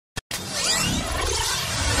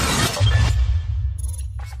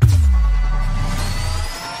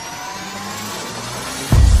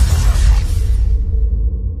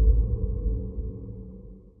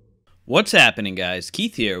What's happening, guys?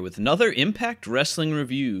 Keith here with another Impact Wrestling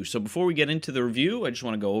review. So before we get into the review, I just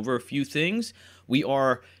want to go over a few things. We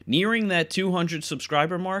are nearing that 200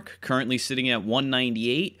 subscriber mark, currently sitting at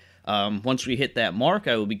 198. Once we hit that mark,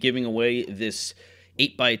 I will be giving away this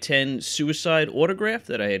 8x10 suicide autograph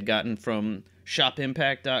that I had gotten from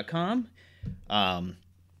shopimpact.com. I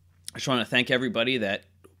just want to thank everybody that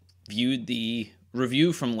viewed the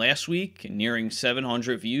review from last week, nearing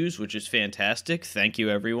 700 views, which is fantastic. Thank you,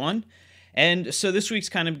 everyone. And so this week's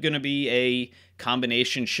kind of going to be a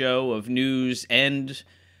combination show of news and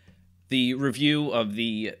the review of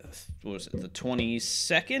the, what was it, the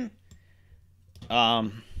 22nd?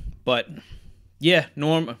 But yeah,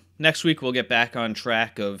 next week we'll get back on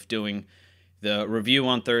track of doing the review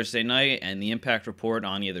on Thursday night and the Impact Report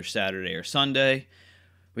on either Saturday or Sunday.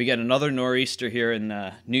 We got another nor'easter here in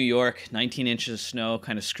New York, 19 inches of snow,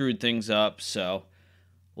 kind of screwed things up, so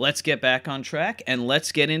let's get back on track, and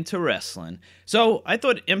let's get into wrestling. So, I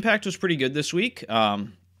thought Impact was pretty good this week. I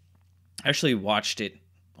actually watched it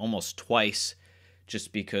almost twice,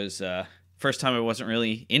 just because first time I wasn't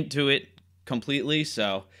really into it completely,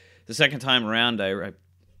 so the second time around I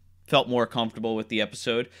felt more comfortable with the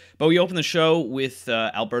episode. But we opened the show with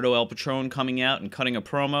Alberto El Patron coming out and cutting a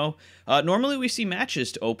promo. Normally we see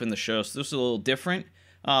matches to open the show, so this is a little different,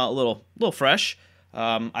 a little fresh.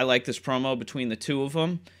 I like this promo between the two of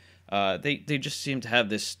them. They just seem to have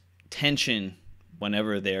this tension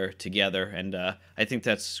whenever they're together, and I think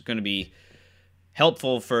that's going to be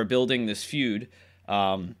helpful for building this feud.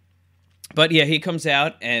 But yeah, he comes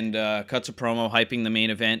out and cuts a promo hyping the main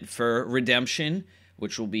event for Redemption,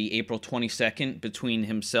 which will be April 22nd between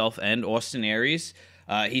himself and Austin Aries.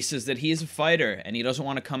 He says that he is a fighter, and he doesn't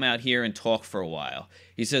want to come out here and talk for a while.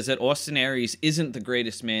 He says that Austin Aries isn't the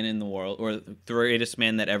greatest man in the world, or the greatest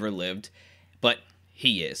man that ever lived, but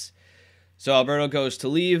he is. So Alberto goes to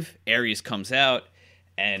leave, Aries comes out,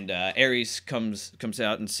 and Aries comes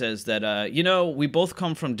out and says that, we both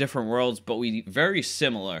come from different worlds, but we very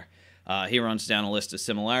similar. He runs down a list of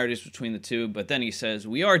similarities between the two, but then he says,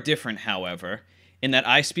 we are different, however, in that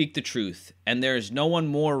I speak the truth, and there is no one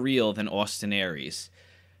more real than Austin Aries.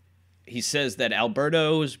 He says that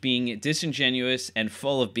Alberto is being disingenuous and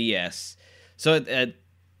full of BS. So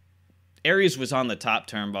Aries was on the top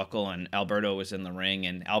turnbuckle, and Alberto was in the ring,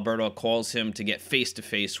 and Alberto calls him to get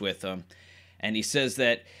face-to-face with him. And he says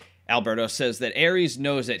that, Alberto says that Aries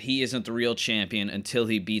knows that he isn't the real champion until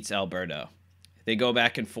he beats Alberto. They go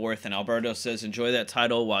back and forth, and Alberto says, enjoy that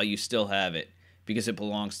title while you still have it, because it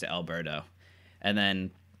belongs to Alberto. And then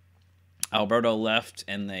Alberto left,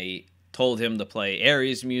 and they told him to play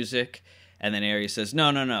Aries' music. And then Aries says,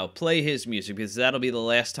 no, play his music, because that'll be the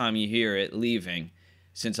last time you hear it leaving,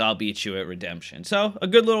 since I'll beat you at Redemption. So, a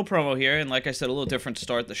good little promo here, and like I said, a little different to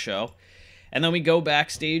start the show. And then we go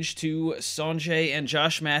backstage to Sonjay and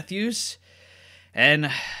Josh Matthews. And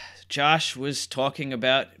Josh was talking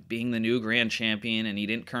about being the new Grand Champion, and he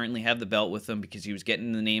didn't currently have the belt with him because he was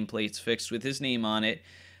getting the nameplates fixed with his name on it.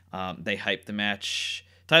 They hype the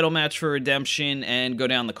title match for Redemption, and go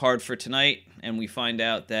down the card for tonight, and we find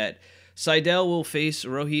out that Seidel will face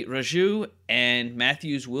Rohit Raju, and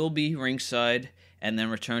Matthews will be ringside, and then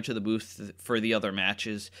return to the booth for the other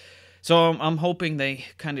matches. So I'm hoping they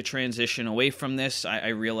kind of transition away from this. I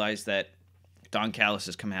realize that Don Callis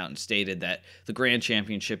has come out and stated that the Grand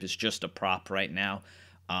Championship is just a prop right now.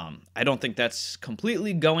 I don't think that's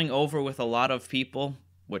completely going over with a lot of people,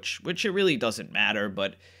 which it really doesn't matter,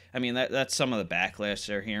 but I mean, that's some of the backlash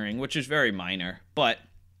they're hearing, which is very minor, but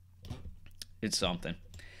it's something.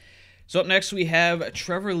 So up next, we have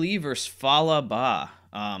Trevor Lee versus Fallah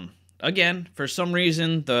Bahh. Again, for some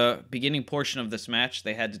reason, the beginning portion of this match,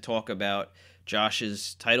 they had to talk about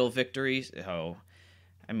Josh's title victories. Oh,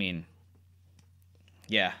 I mean,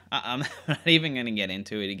 yeah, I'm not even going to get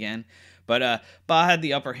into it again. But Bahh had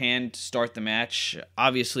the upper hand to start the match.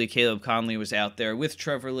 Obviously, Caleb Conley was out there with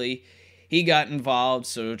Trevor Lee. He got involved,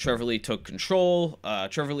 so Trevor Lee took control.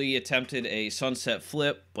 Trevor Lee attempted a sunset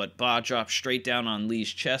flip, but Bahh dropped straight down on Lee's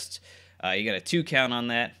chest. You got a 2 count on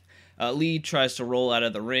that. Lee tries to roll out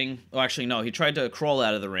of the ring. Oh, actually, no, he tried to crawl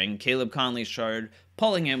out of the ring. Caleb Conley started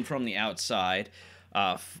pulling him from the outside.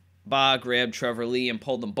 Bahh grabbed Trevor Lee and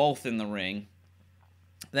pulled them both in the ring.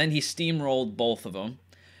 Then he steamrolled both of them.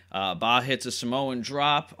 Bahh hits a Samoan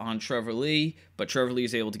drop on Trevor Lee, but Trevor Lee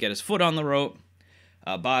is able to get his foot on the rope.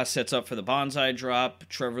 Bahh sets up for the bonsai drop.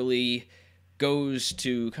 Trevor Lee goes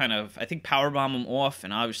to kind of, I think, powerbomb him off,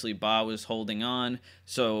 and obviously Bahh was holding on.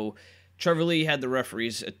 So Trevor Lee had the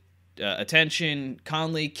referee's attention.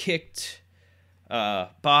 Conley kicked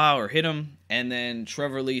Bahh or hit him, and then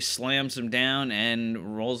Trevor Lee slams him down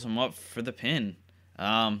and rolls him up for the pin.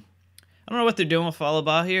 I don't know what they're doing with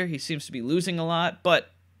Falaba here. He seems to be losing a lot,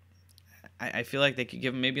 but I feel like they could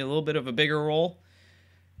give him maybe a little bit of a bigger role.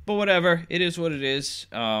 But whatever, it is what it is.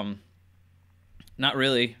 Not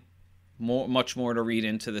really much more to read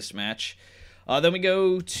into this match. Then we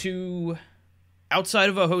go to outside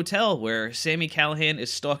of a hotel where Sami Callihan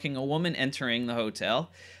is stalking a woman entering the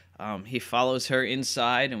hotel. He follows her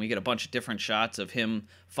inside, and we get a bunch of different shots of him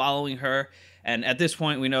following her. And at this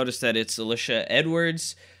point, we notice that it's Alicia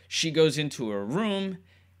Edwards. She goes into a room,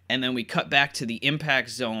 and then we cut back to the Impact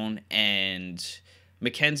Zone, and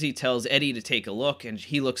Mackenzie tells Eddie to take a look, and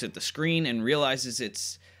he looks at the screen and realizes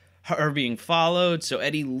it's her being followed. So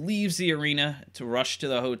Eddie leaves the arena to rush to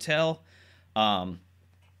the hotel. And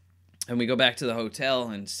we go back to the hotel,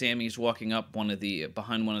 and Sammy's walking up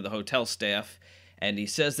behind one of the hotel staff, and he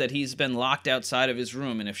says that he's been locked outside of his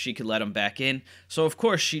room and if she could let him back in. So of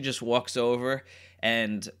course she just walks over,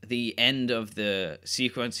 and the end of the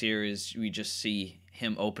sequence here is we just see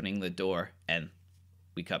him opening the door, and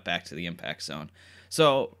we cut back to the Impact Zone.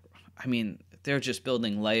 So, I mean, they're just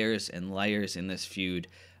building layers and layers in this feud.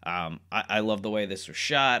 I love the way this was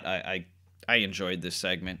shot. I enjoyed this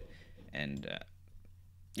segment, and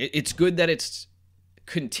it's good that it's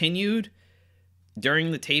continued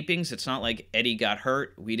during the tapings. It's not like Eddie got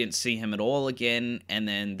hurt, we didn't see him at all again, and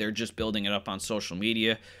then they're just building it up on social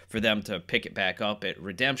media for them to pick it back up at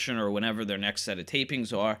Redemption or whenever their next set of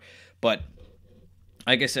tapings are. But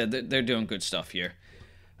like I said, they're doing good stuff here.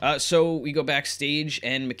 So we go backstage,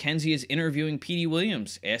 and Mackenzie is interviewing Petey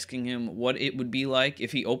Williams, asking him what it would be like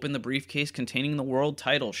if he opened the briefcase containing the world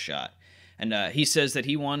title shot. And he says that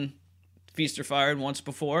he won Feast or Fired once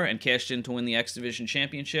before and cashed in to win the X Division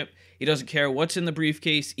Championship. He doesn't care what's in the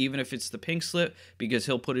briefcase, even if it's the pink slip, because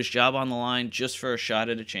he'll put his job on the line just for a shot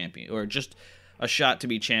at a champion, or just a shot to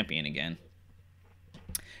be champion again.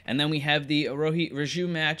 And then we have the Rohit Raju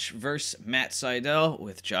match versus Matt Sydal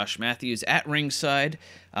with Josh Matthews at ringside.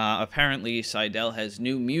 Apparently, Sydal has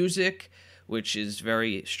new music, which is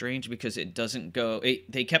very strange because it doesn't go...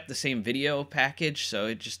 They kept the same video package, so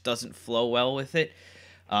it just doesn't flow well with it.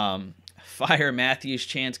 Fire Matthews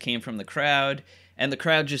chants came from the crowd, and the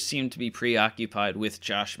crowd just seemed to be preoccupied with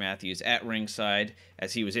Josh Matthews at ringside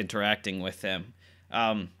as he was interacting with them.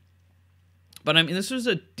 But I mean, this was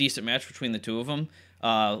a decent match between the two of them.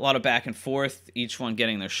 A lot of back and forth, each one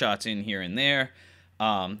getting their shots in here and there.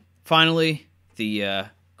 Finally, the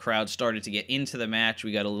crowd started to get into the match.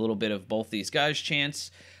 We got a little bit of both these guys'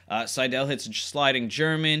 chants. Sydal hits a sliding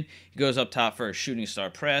German. He goes up top for a shooting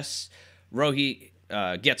star press. Rohit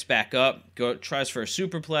gets back up, tries for a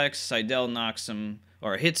superplex. Sydal knocks him,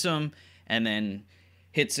 or hits him, and then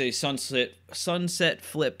hits a sunset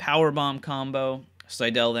flip powerbomb combo.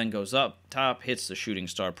 Sydal then goes up top, hits the shooting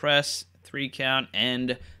star press, 3 count,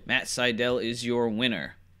 and Matt Sydal is your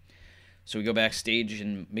winner. So we go backstage,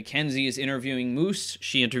 and Mackenzie is interviewing Moose.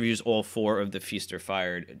 She interviews all 4 of the Feast or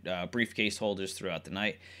Fired briefcase holders throughout the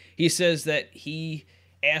night. He says that he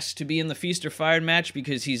asked to be in the Feast or Fired match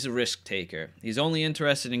because he's a risk taker. He's only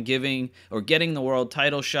interested in getting the world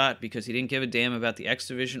title shot because he didn't give a damn about the X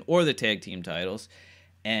Division or the tag team titles.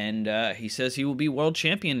 And he says he will be world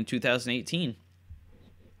champion in 2018.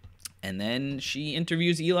 And then she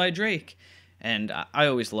interviews Eli Drake. And I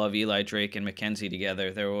always love Eli Drake and Mackenzie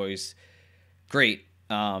together. They're always great.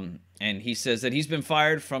 And he says that he's been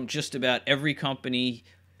fired from just about every company,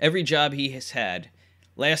 every job he has had.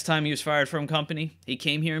 Last time he was fired from a company, he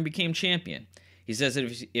came here and became champion. He says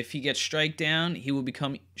that if he gets strike down, he will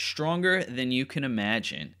become stronger than you can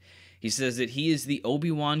imagine. He says that he is the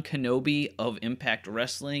Obi-Wan Kenobi of Impact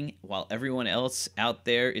Wrestling, while everyone else out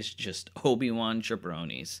there is just Obi-Wan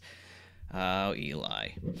jabronis. Oh, Eli.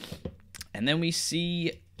 And then we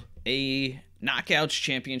see a Knockouts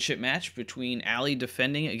Championship match between Allie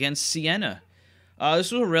defending against Sienna.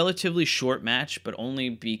 This was a relatively short match, but only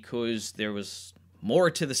because there was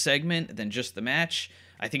more to the segment than just the match.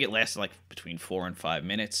 I think it lasted like between 4 and 5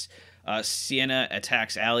 minutes. Sienna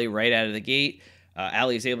attacks Allie right out of the gate.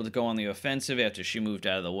 Allie is able to go on the offensive after she moved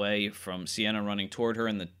out of the way from Sienna running toward her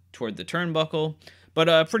toward the turnbuckle. But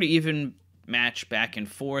a pretty even match back and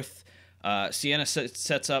forth. Sienna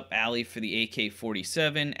sets up Allie for the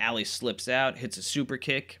AK-47. Allie slips out, hits a super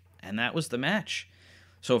kick, and that was the match.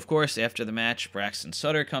 So, of course, after the match, Braxton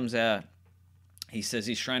Sutter comes out. He says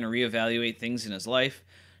he's trying to reevaluate things in his life,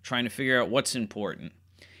 trying to figure out what's important.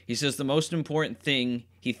 He says the most important thing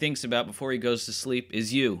he thinks about before he goes to sleep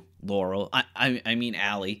is you, Laurel. I mean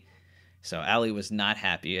Allie. So Allie was not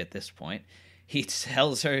happy at this point. He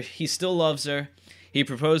tells her he still loves her. He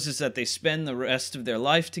proposes that they spend the rest of their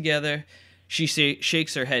life together. She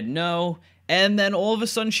shakes her head no, And then all of a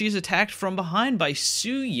sudden she's attacked from behind by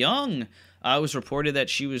Su Yung. It was reported that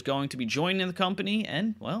she was going to be joining the company,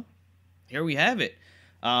 and, well, here we have it.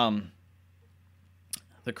 The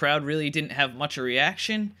crowd really didn't have much of a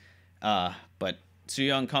reaction, but Su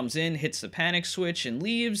Yung comes in, hits the panic switch, and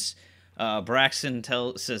leaves. Braxton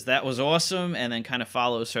says that was awesome, and then kind of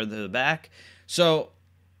follows her to the back. So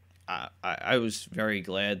I was very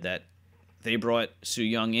glad that they brought Su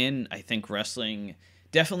Yung in. I think wrestling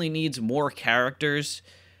definitely needs more characters,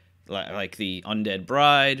 like the Undead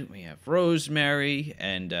Bride. We have Rosemary,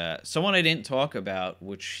 and someone I didn't talk about,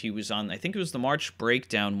 which he was on, I think it was the March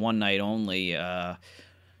Breakdown one night only,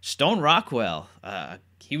 Stone Rockwell.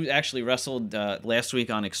 He actually wrestled last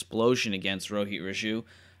week on Explosion against Rohit Raju.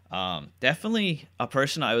 Definitely a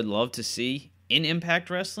person I would love to see in Impact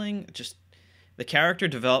Wrestling. Just the character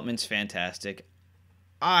development's fantastic.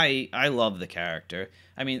 I love the character.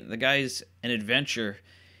 I mean, the guy's an adventure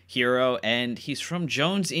hero, and he's from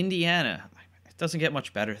Jones, Indiana. It doesn't get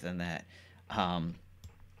much better than that.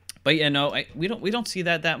 But yeah, no, we don't see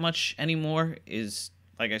that much anymore. Is,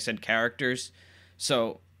 like I said, characters.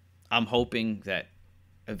 So I'm hoping that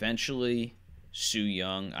eventually Su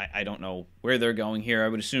Yung, I don't know where they're going here. I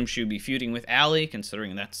would assume she would be feuding with Allie,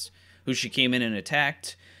 considering that's who she came in and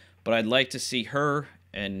attacked. But I'd like to see her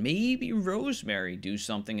and maybe Rosemary do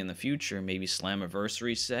something in the future. Maybe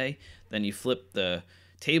Slammiversary, say. Then you flip the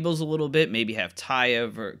tables a little bit. Maybe have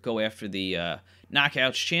Taya go after the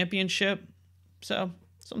Knockouts Championship. So,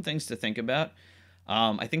 some things to think about.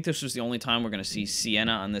 I think this was the only time we're going to see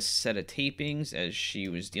Sienna on this set of tapings, as she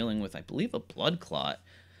was dealing with, I believe, a blood clot.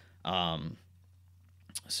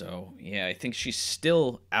 So, yeah, I think she's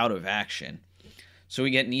still out of action. So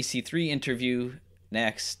we get an EC3 interview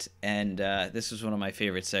next, and this is one of my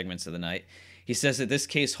favorite segments of the night. He says that this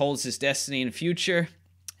case holds his destiny and future.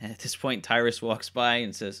 And at this point, Tyrus walks by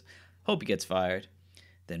and says, hope he gets fired.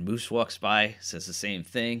 Then Moose walks by, says the same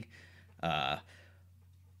thing.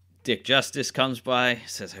 Dick Justice comes by,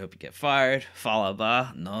 says, I hope you get fired.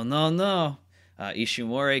 Falaba, no.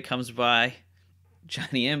 Ishimori comes by.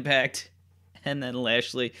 Johnny Impact. And then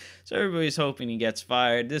Lashley. So everybody's hoping he gets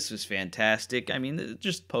fired. This was fantastic. I mean,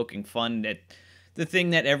 just poking fun at the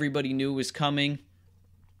thing that everybody knew was coming.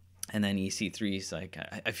 And then EC3's like,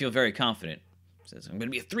 I feel very confident. Says, I'm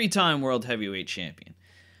going to be a 3-time World Heavyweight Champion.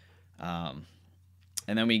 And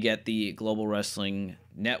then we get the Global Wrestling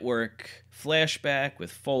Network flashback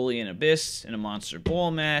with Foley and Abyss in a Monster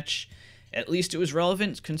Ball match. At least it was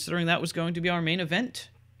relevant, considering that was going to be our main event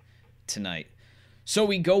tonight. So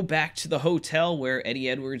we go back to the hotel where Eddie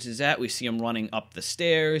Edwards is at. We see him running up the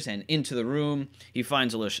stairs and into the room. He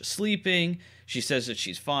finds Alicia sleeping. She says that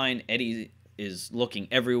she's fine. Eddie is looking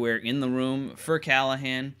everywhere in the room for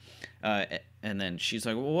Callahan. And then she's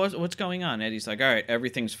like, well, what's going on? Eddie's like, all right,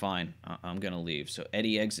 everything's fine. I'm going to leave. So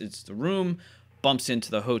Eddie exits the room, bumps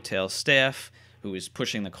into the hotel staff, who is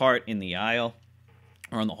pushing the cart in the aisle,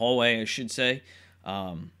 or in the hallway, I should say.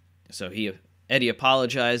 So Eddie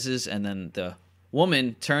apologizes, and then the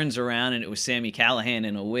woman turns around, and it was Sami Callahan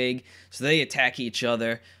in a wig. So they attack each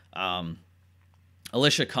other.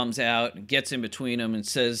 Alicia comes out and gets in between them and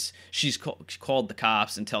says she's called the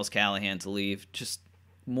cops and tells Callahan to leave. Just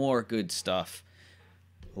more good stuff.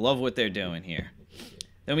 Love what they're doing here.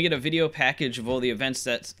 Then we get a video package of all the events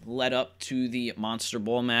that led up to the Monster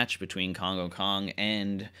Ball match between Kongo Kong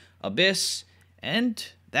and Abyss. And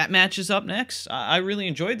that match is up next. I really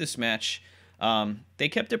enjoyed this match. They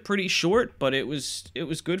kept it pretty short, but it was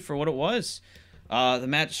good for what it was. The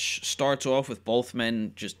match starts off with both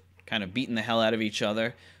men just kind of beating the hell out of each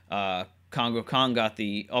other. Kongo Kong got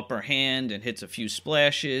the upper hand and hits a few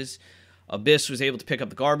splashes. Abyss was able to pick up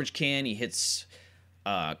the garbage can. He hits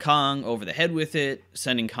Kong over the head with it,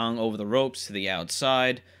 sending Kong over the ropes to the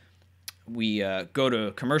outside. We go to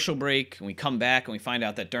a commercial break, and we come back, and we find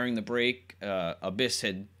out that during the break, Abyss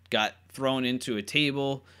had got thrown into a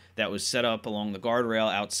table that was set up along the guardrail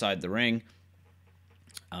outside the ring.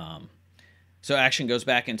 So action goes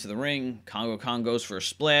back into the ring. Kongo Kong goes for a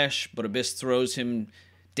splash, but Abyss throws him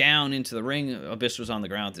down into the ring. Abyss was on the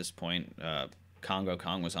ground at this point. Kongo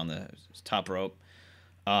Kong was on the top rope.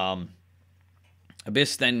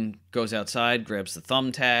 Abyss then goes outside, grabs the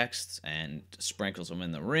thumbtacks, and sprinkles them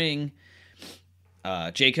in the ring.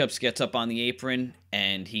 Jacobs gets up on the apron,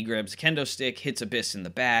 and he grabs a kendo stick, hits Abyss in the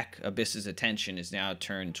back. Abyss's attention is now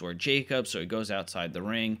turned toward Jacobs, so he goes outside the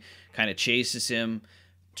ring, kind of chases him,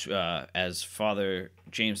 as Father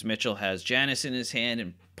James Mitchell has Janice in his hand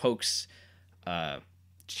and pokes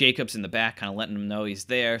Jacobs in the back, kind of letting him know he's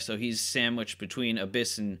there. So he's sandwiched between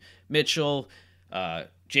Abyss and Mitchell.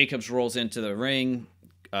 Jacobs rolls into the ring.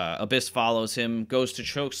 Abyss follows him, goes to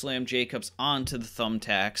chokeslam Jacobs onto the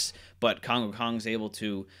thumbtacks, but Kongo Kong's able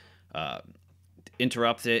to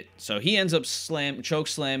interrupt it. So he ends up choke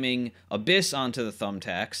slamming Abyss onto the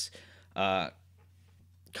thumbtacks.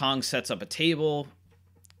 Kong sets up a table,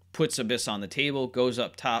 puts Abyss on the table, goes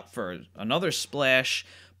up top for another splash,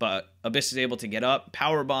 but Abyss is able to get up,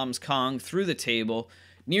 power bombs Kong through the table,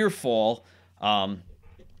 near fall.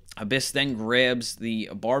 Abyss then grabs the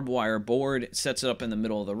barbed wire board, sets it up in the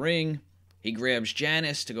middle of the ring. He grabs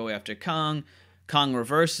Janice to go after Kong. Kong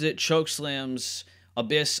reverses it, chokeslams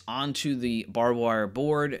Abyss onto the barbed wire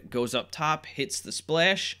board, goes up top, hits the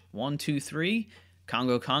splash. 1, 2, 3.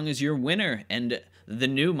 Kongo Kong is your winner and the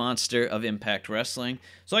new monster of Impact Wrestling.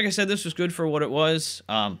 So like I said, this was good for what it was.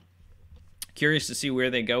 Curious to see where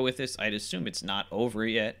they go with this. I'd assume it's not over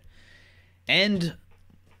yet. And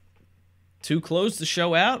to close the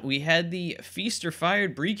show out, we had the Feast or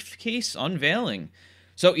Fired briefcase unveiling.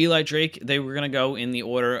 So Eli Drake, they were going to go in the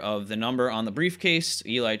order of the number on the briefcase.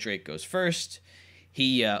 Eli Drake goes first.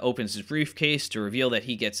 He opens his briefcase to reveal that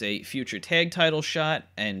he gets a future tag title shot.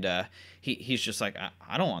 And he's just like,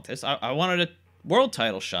 I don't want this. I wanted a world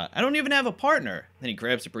title shot. I don't even have a partner. Then he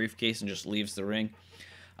grabs the briefcase and just leaves the ring.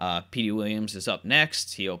 Petey Williams is up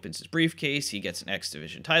next. He opens his briefcase. He gets an X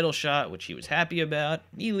Division title shot, which he was happy about.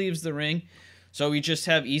 He leaves the ring. So we just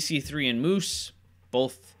have EC3 and Moose.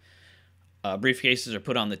 Both briefcases are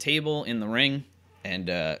put on the table in the ring. And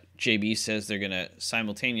JB says they're going to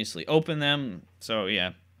simultaneously open them. So,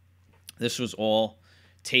 yeah, this was all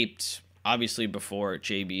taped, obviously, before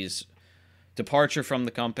JB's departure from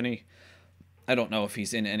the company. I don't know if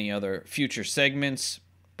he's in any other future segments,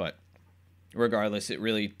 but regardless, it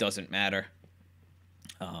really doesn't matter.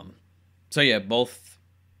 So yeah,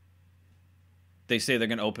 they say they're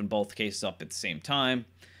going to open both cases up at the same time.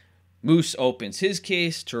 Moose opens his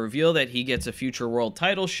case to reveal that he gets a future world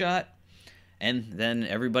title shot. And then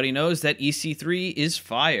everybody knows that EC3 is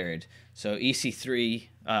fired. So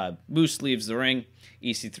EC3, Moose leaves the ring.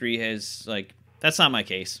 EC3 has, that's not my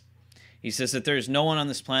case. He says that there's no one on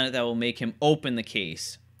this planet that will make him open the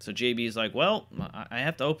case. So JB is like, well, I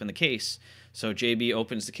have to open the case. So JB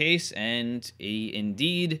opens the case, and he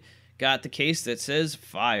indeed got the case that says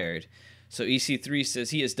fired. So EC3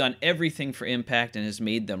 says he has done everything for Impact and has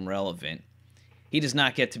made them relevant. He does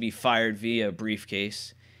not get to be fired via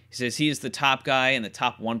briefcase. He says he is the top guy and the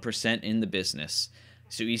top 1% in the business.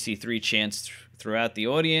 So EC3 chants throughout the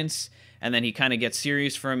audience, and then he kind of gets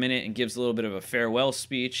serious for a minute and gives a little bit of a farewell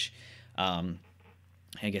speech.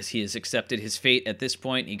 I guess he has accepted his fate at this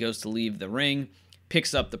point. He goes to leave the ring,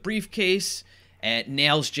 picks up the briefcase, and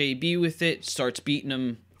nails JB with it, starts beating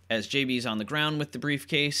him as JB's on the ground with the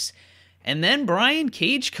briefcase. And then Brian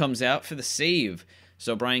Cage comes out for the save.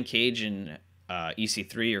 So Brian Cage and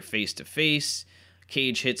EC3 are face-to-face.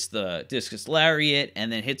 Cage hits the discus lariat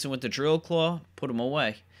and then hits him with the drill claw, put him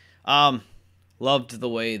away. Loved the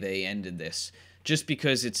way they ended this, just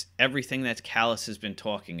because it's everything that Callis has been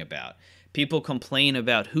talking about. People complain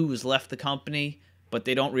about who has left the company, but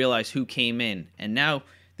they don't realize who came in. And now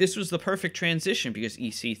this was the perfect transition because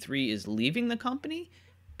EC3 is leaving the company,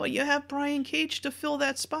 but you have Brian Cage to fill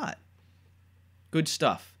that spot. Good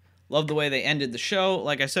stuff. Love the way they ended the show.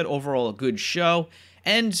 Like I said, overall a good show.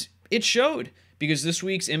 And it showed, because this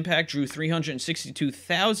week's Impact drew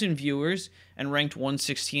 362,000 viewers and ranked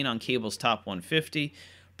 116 on cable's top 150.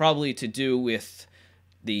 Probably to do with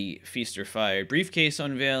the Feast or Fired briefcase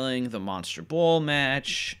unveiling, the Monster Ball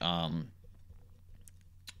match. I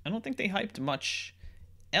don't think they hyped much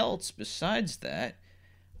else besides that.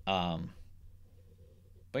 But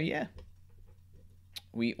yeah.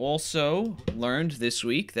 We also learned this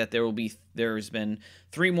week that there's been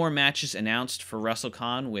 3 more matches announced for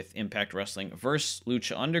WrestleCon with Impact Wrestling versus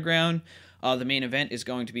Lucha Underground. The main event is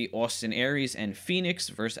going to be Austin Aries and Phoenix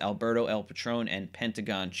versus Alberto El Patron and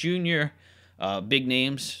Pentagon Jr. Big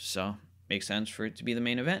names, so makes sense for it to be the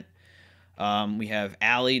main event. We have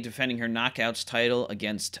Allie defending her Knockouts title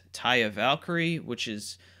against Taya Valkyrie, which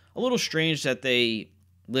is a little strange that they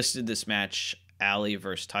listed this match Allie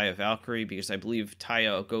versus Taya Valkyrie, because I believe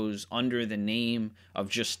Taya goes under the name of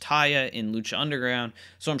just Taya in Lucha Underground,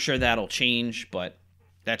 so I'm sure that'll change, but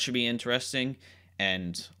that should be interesting.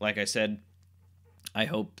 And like I said, I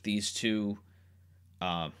hope these two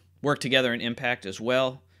work together in Impact as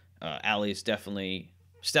well. Allie's definitely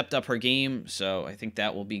stepped up her game, so I think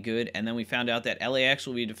that will be good. And then we found out that LAX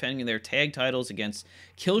will be defending their tag titles against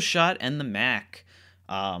Killshot and the Mac.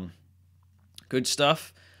 Good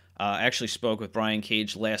stuff. I actually spoke with Brian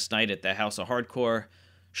Cage last night at the House of Hardcore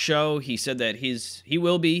show. He said that he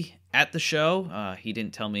will be at the show. He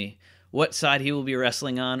didn't tell me what side he will be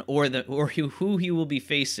wrestling on or who he will be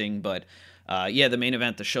facing. But yeah, the main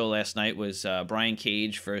event, the show last night was Brian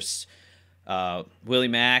Cage versus Willie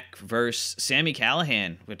Mack versus Sami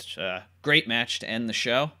Callihan, which great match to end the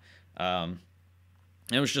show.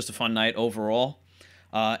 It was just a fun night overall.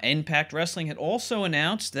 Impact Wrestling had also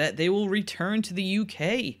announced that they will return to the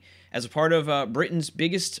UK as a part of Britain's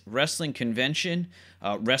biggest wrestling convention,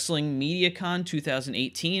 Wrestling MediaCon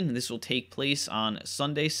 2018. This will take place on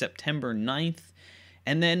Sunday, September 9th.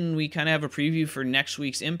 And then we kind of have a preview for next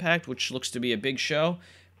week's Impact, which looks to be a big show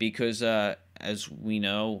because, as we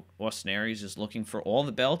know, Austin Aries is looking for all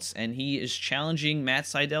the belts, and he is challenging Matt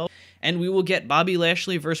Sydal. And we will get Bobby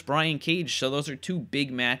Lashley versus Brian Cage. So those are two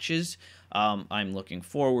big matches. I'm looking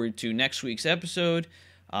forward to next week's episode.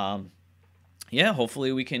 Yeah,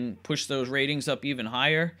 hopefully we can push those ratings up even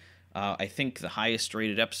higher. I think the highest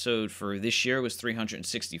rated episode for this year was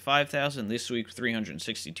 365,000. This week,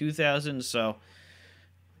 362,000. So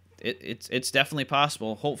it's definitely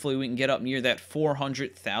possible. Hopefully we can get up near that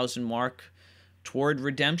 400,000 mark toward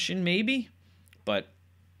redemption, maybe. But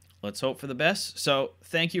let's hope for the best. So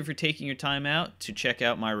thank you for taking your time out to check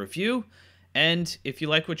out my review. And if you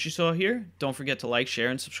like what you saw here, don't forget to like, share,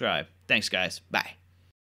 and subscribe. Thanks, guys. Bye.